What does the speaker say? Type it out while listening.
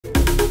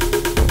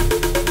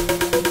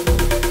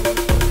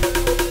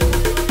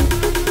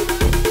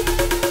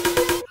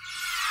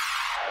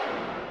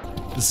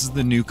is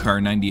the new Car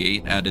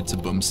 98 added to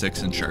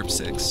Boomsticks and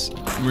Sharpsticks.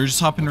 We're just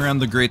hopping around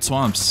the Great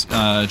Swamps,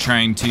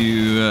 trying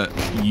to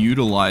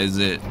utilize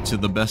it to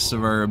the best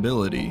of our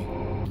ability.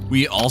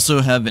 We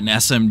also have an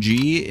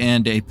SMG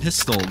and a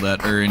pistol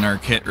that are in our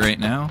kit right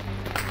now.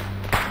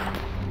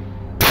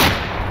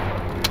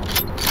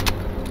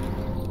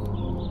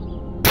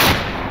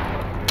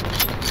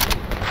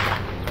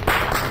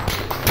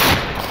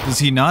 Does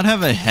he not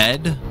have a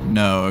head?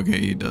 No, okay,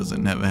 he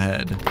doesn't have a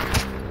head.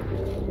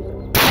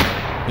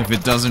 If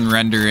it doesn't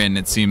render in,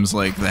 it seems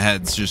like the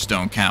heads just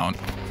don't count.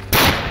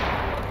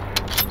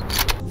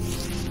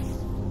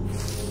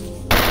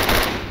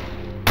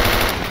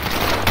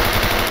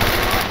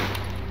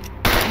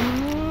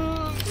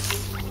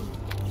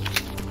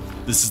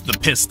 This is the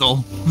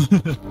pistol.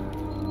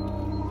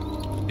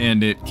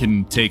 And it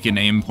can take an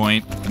aim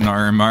point, an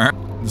RMR.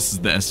 This is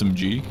the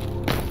SMG.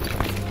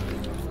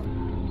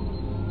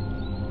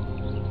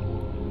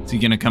 Is he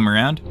gonna come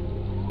around?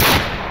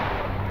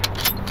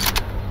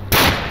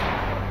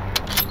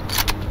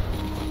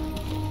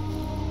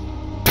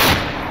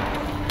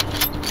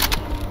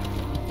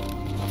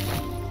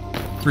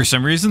 For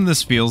some reason,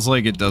 this feels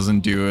like it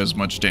doesn't do as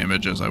much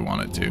damage as I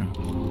want it to.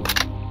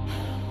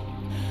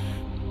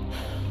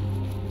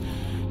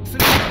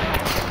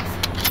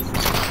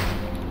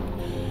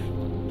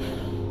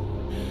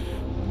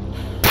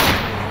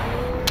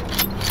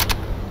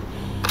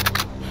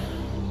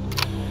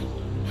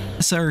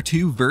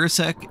 SR-2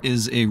 Verisek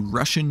is a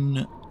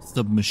Russian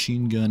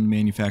submachine gun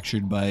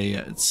manufactured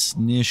by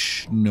Snishamash,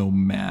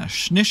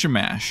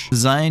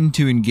 designed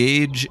to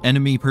engage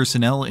enemy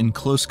personnel in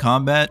close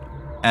combat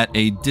at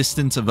a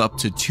distance of up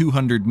to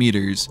 200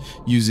 meters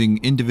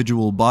using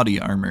individual body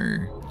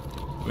armor.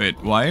 Wait,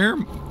 why are...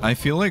 I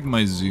feel like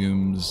my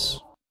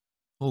zooms...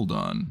 Hold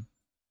on.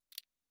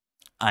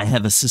 I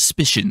have a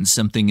suspicion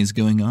something is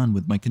going on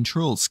with my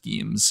control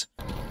schemes.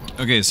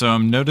 Okay, so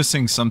I'm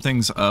noticing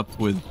something's up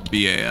with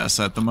BAS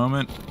at the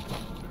moment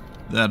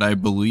that I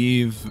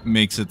believe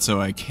makes it so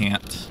I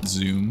can't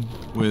zoom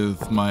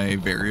with my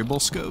variable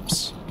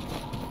scopes.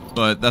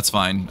 But that's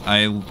fine.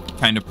 I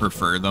kind of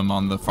prefer them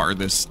on the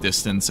farthest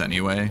distance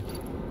anyway.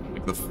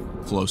 Like the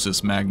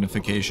closest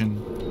magnification.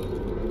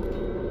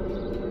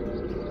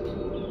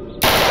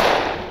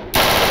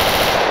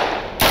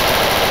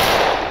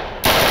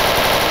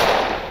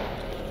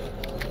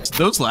 So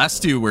those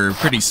last two were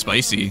pretty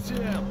spicy.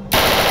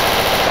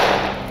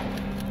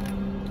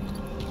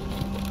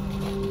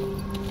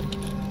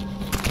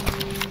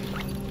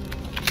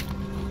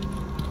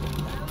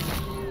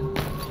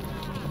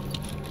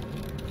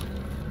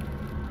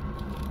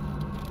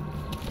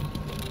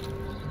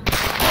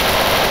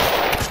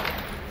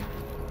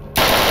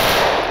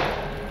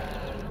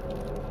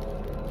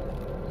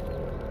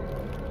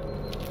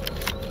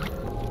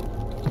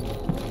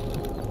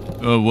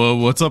 Oh, whoa,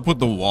 what's up with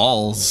the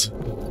walls?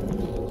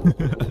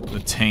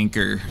 The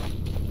tanker.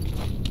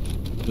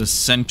 The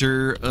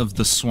center of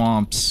the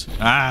swamps.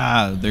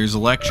 Ah, there's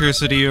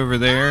electricity over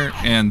there,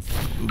 and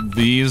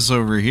these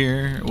over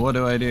here. What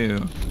do I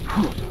do?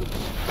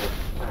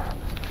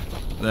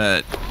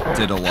 That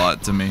did a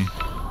lot to me.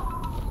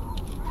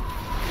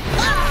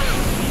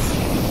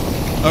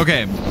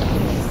 Okay.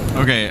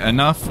 Okay,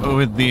 enough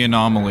with the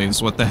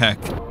anomalies. What the heck?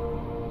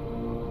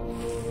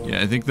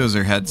 Yeah, I think those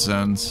are head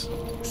zones.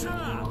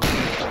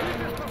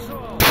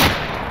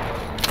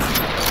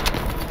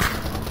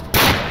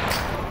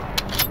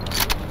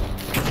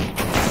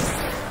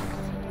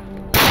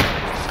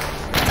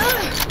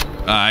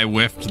 I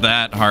whiffed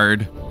that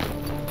hard.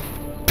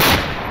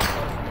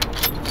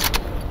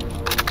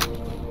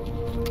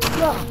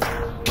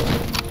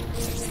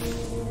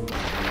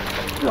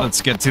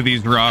 Let's get to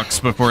these rocks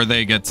before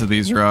they get to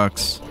these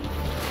rocks.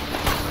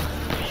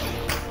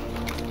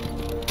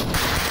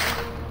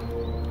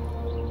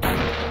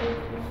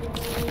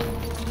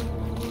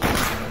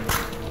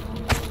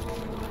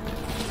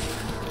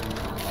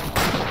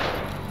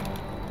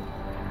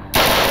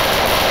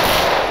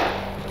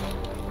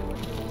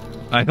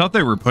 I thought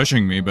they were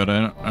pushing me, but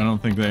I don't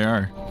think they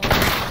are.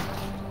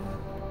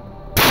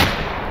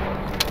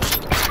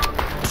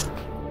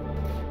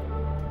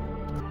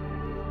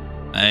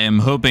 I am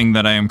hoping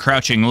that I am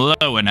crouching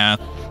low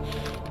enough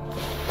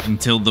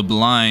until the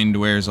blind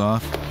wears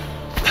off.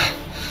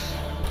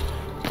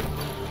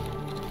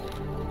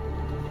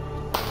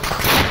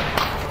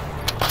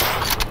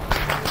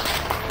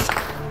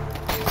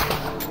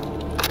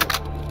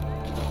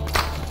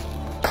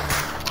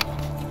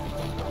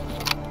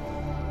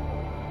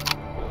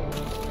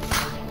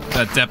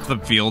 That depth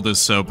of field is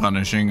so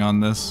punishing on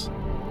this.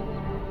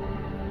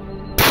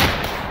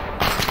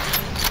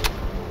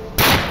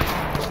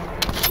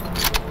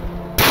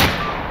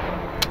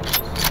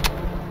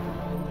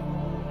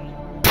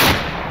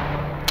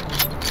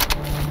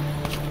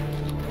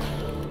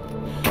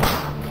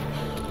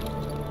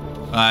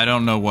 I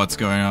don't know what's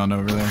going on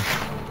over there.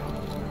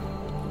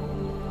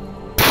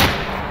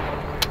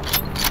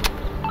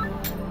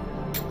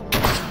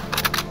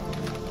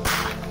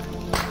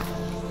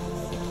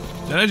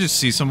 Did I just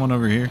see someone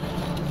over here?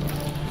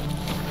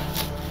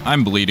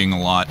 I'm bleeding a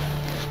lot.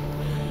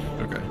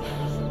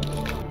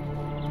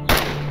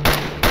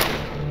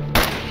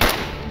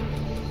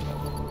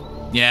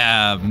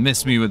 Yeah,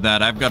 miss me with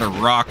that. I've got a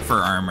rock for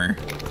armor.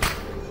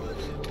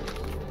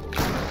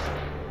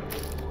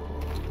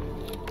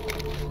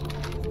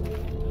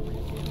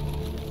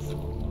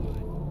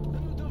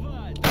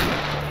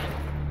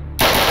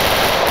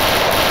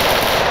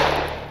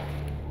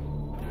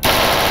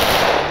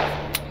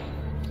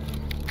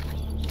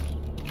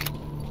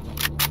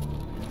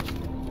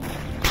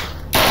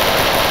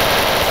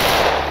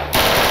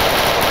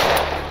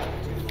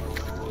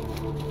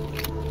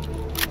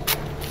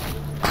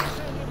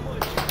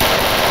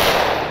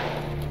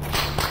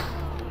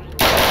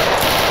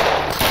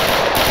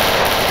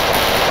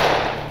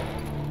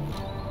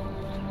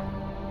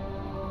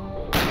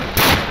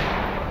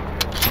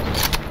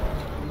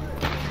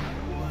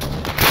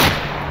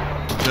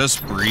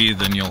 Just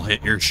breathe and you'll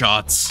hit your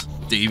shots,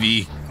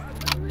 Davey.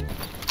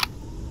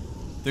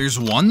 There's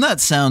one that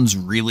sounds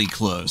really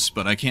close,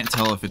 but I can't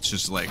tell if it's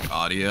just like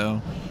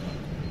audio.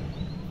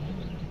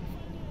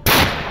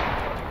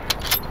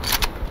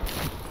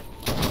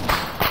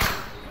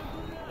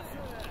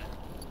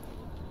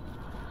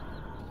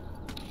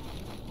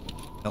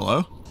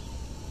 Hello?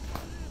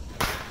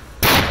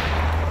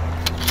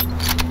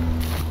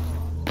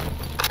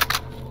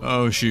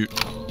 Oh shoot.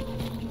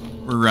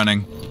 We're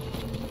running.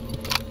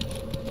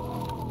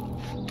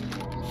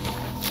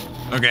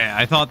 Okay,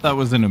 I thought that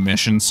was an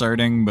emission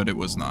starting, but it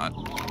was not.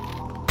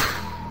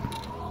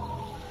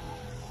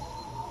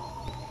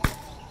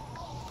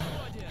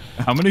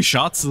 How many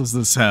shots does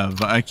this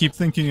have? I keep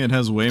thinking it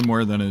has way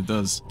more than it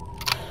does.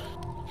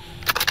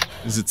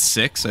 Is it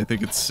 6? I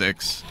think it's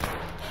 6.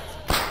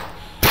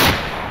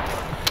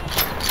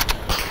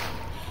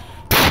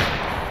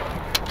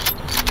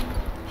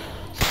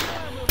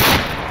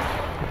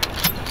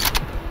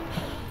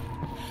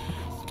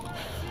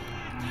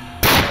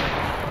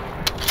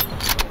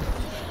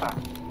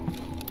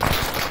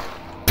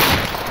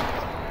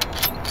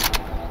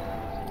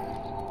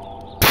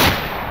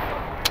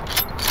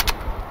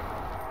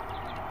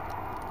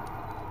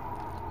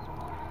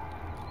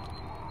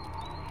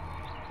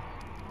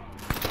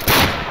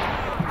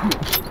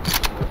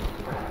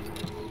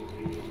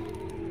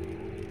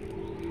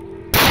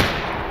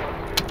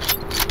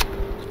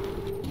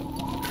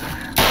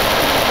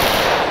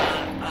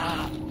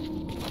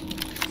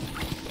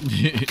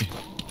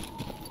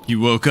 He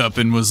woke up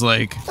and was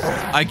like,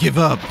 I give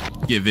up.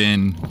 Give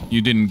in.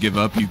 You didn't give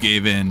up, you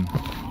gave in.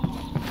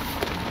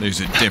 There's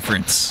a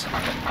difference.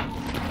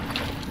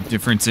 A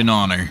difference in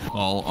honor.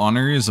 All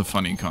honor is a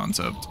funny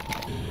concept.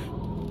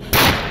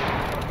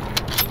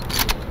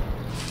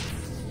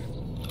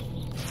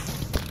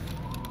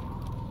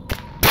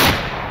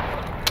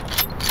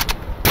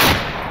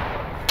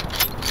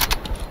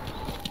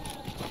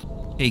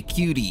 Hey,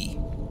 cutie.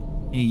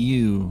 Hey,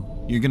 you.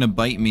 You're gonna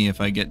bite me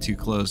if I get too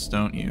close,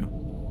 don't you?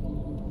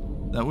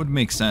 That would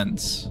make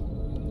sense.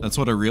 That's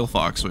what a real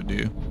fox would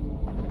do.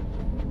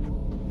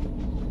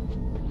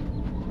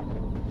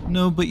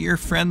 No, but you're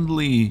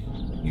friendly.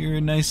 You're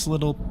a nice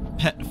little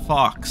pet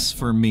fox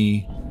for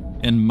me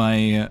and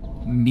my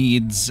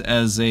needs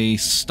as a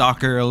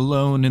stalker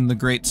alone in the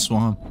Great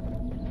Swamp.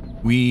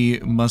 We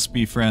must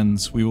be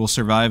friends. We will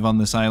survive on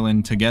this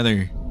island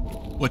together.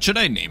 What should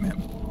I name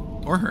him?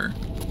 Or her?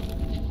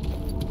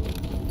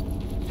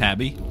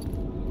 Tabby?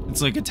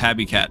 It's like a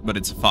tabby cat, but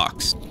it's a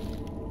fox.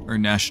 Our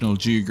National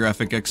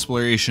Geographic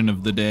exploration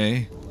of the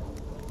day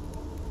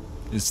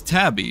is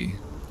Tabby,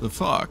 the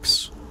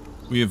fox.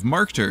 We have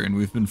marked her and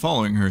we've been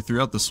following her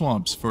throughout the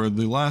swamps for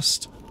the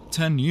last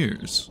 10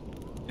 years.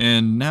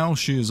 And now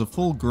she is a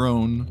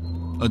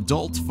full-grown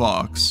adult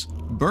fox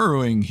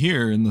burrowing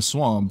here in the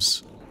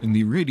swamps in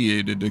the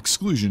radiated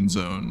exclusion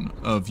zone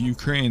of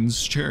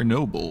Ukraine's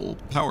Chernobyl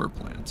power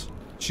plant.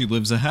 She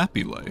lives a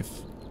happy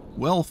life,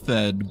 well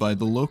fed by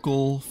the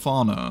local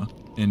fauna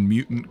and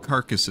mutant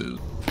carcasses.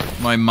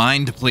 My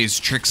mind plays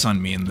tricks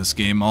on me in this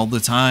game all the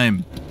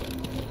time.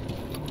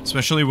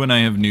 Especially when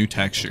I have new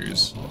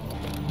textures.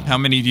 How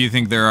many do you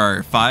think there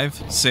are?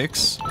 5?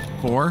 6?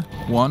 4?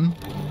 1?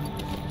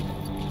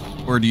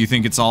 Or do you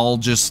think it's all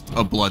just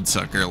a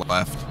bloodsucker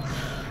left?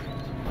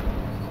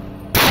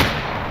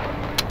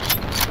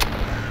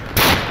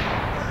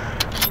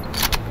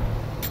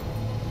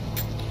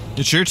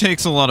 It sure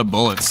takes a lot of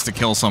bullets to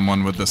kill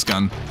someone with this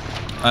gun.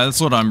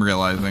 That's what I'm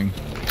realizing.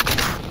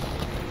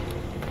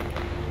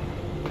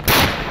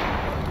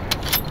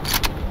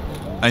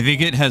 I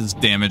think it has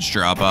damage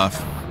drop-off.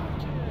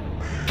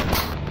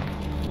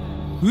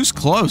 Who's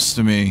close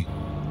to me?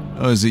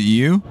 Oh, is it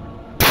you?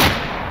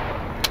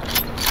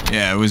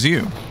 Yeah, it was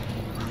you.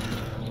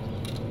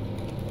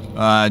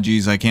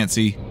 Geez, I can't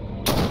see.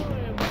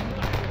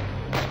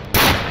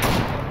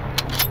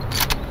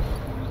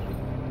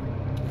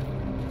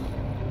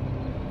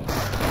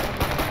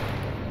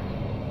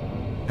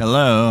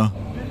 Hello?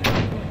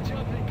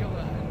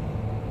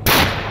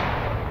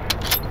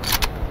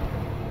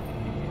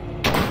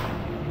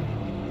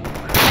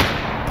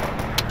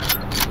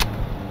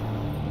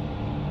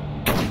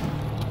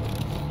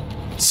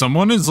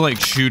 Someone is like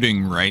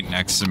shooting right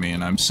next to me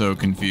and I'm so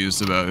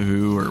confused about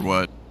who or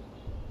what.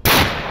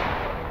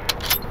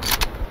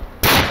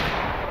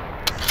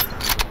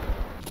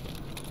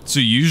 So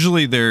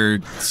usually there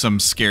are some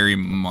scary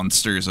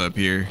monsters up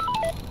here.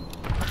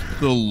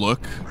 The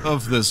look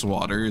of this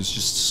water is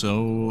just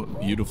so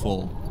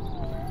beautiful.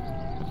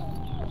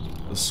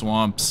 The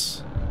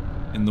swamps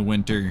in the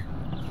winter,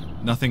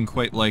 nothing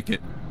quite like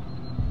it.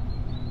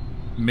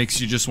 Makes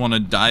you just want to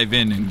dive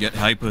in and get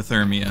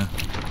hypothermia.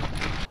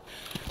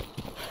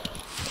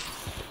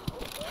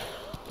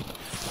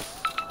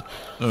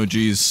 Oh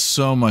geez,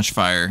 so much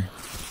fire.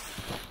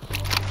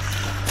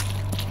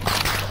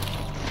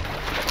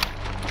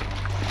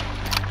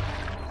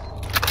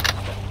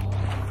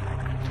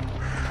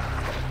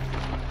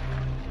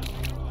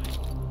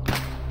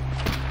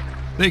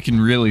 They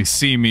can really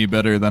see me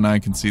better than I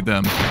can see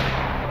them.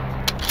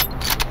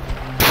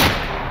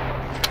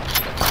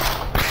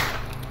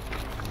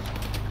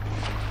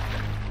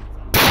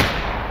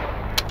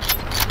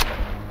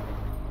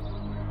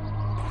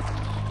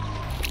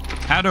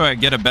 How do I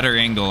get a better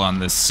angle on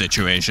this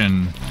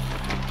situation?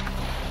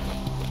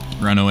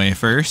 Run away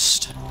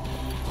first.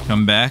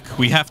 Come back.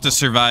 We have to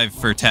survive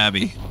for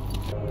Tabby.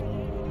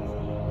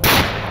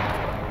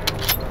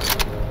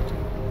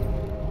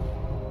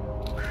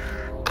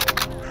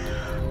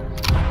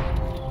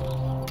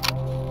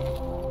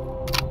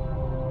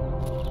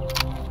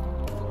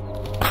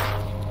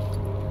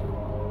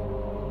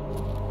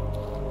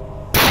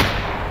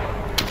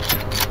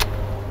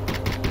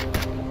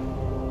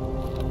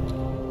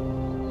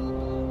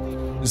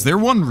 Is there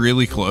one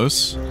really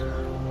close?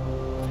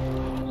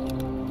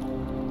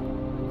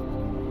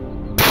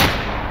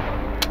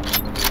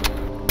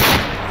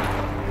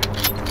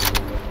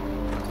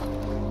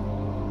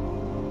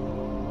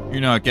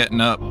 You're not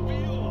getting up.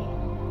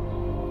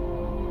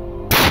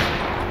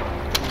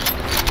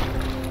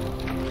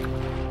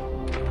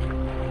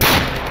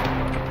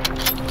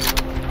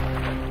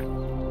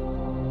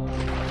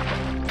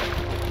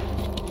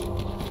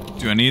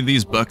 Do any of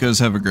these buckos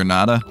have a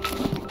granada?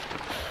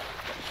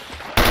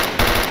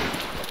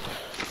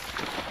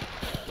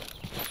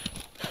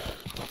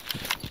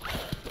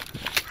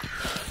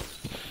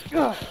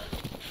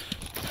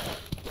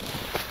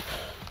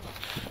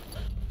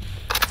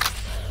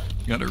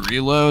 Gotta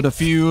reload a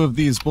few of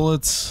these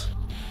bullets.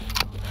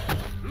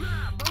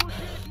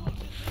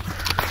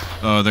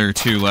 Oh, there are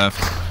two left.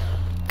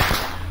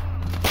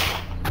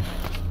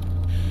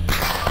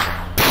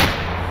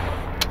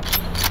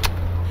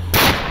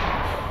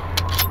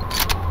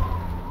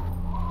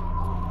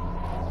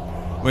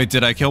 Wait,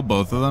 did I kill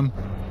both of them?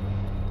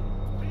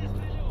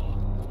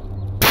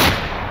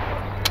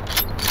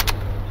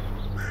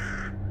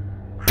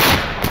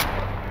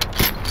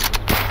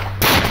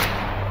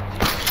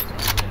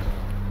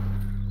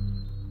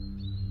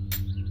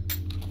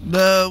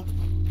 No.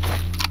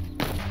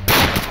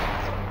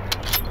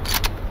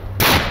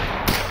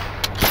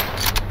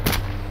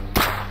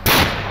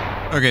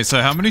 Okay,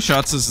 so how many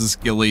shots does this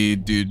ghillie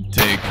dude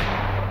take?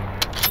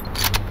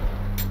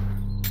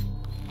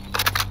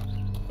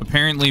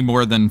 Apparently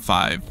more than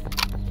 5.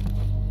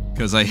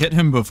 Because I hit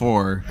him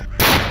before.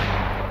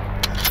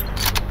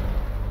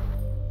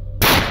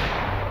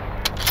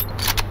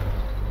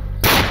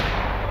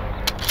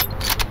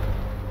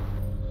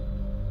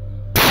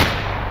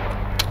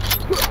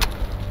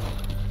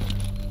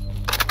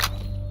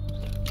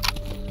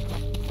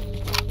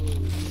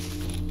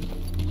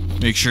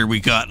 Make sure we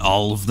got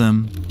all of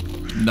them.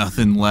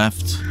 Nothing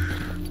left.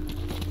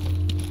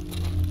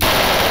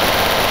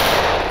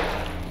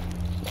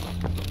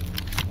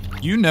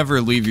 You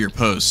never leave your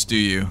post, do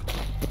you?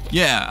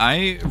 Yeah,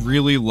 I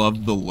really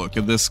love the look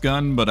of this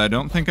gun, but I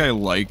don't think I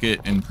like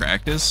it in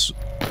practice.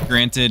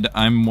 Granted,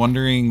 I'm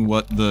wondering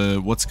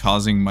what's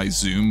causing my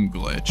zoom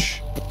glitch.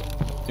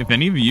 If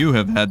any of you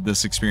have had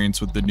this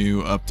experience with the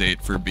new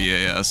update for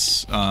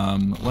BAS,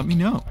 let me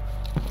know.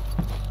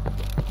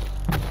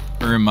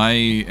 Or am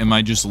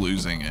I just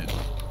losing it?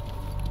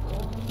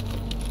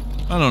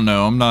 I don't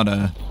know. I'm not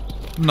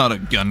a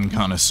gun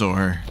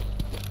connoisseur.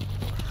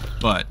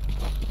 But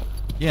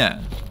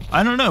yeah,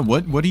 I don't know.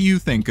 What do you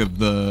think of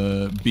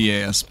the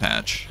BAS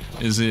patch?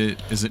 Is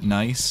it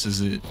nice?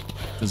 Does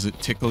it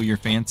tickle your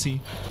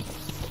fancy?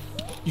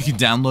 You can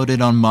download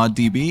it on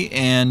ModDB,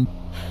 and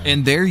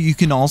there you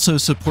can also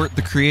support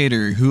the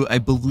creator, who I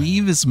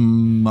believe is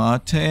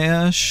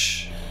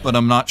Mateash, but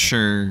I'm not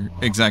sure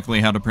exactly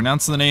how to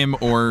pronounce the name,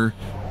 or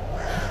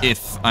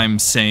if I'm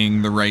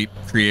saying the right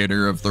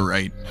creator of the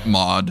right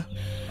mod.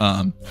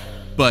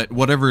 But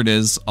whatever it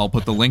is, I'll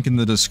put the link in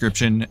the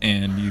description,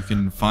 and you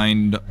can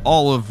find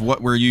all of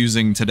what we're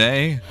using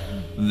today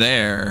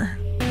there.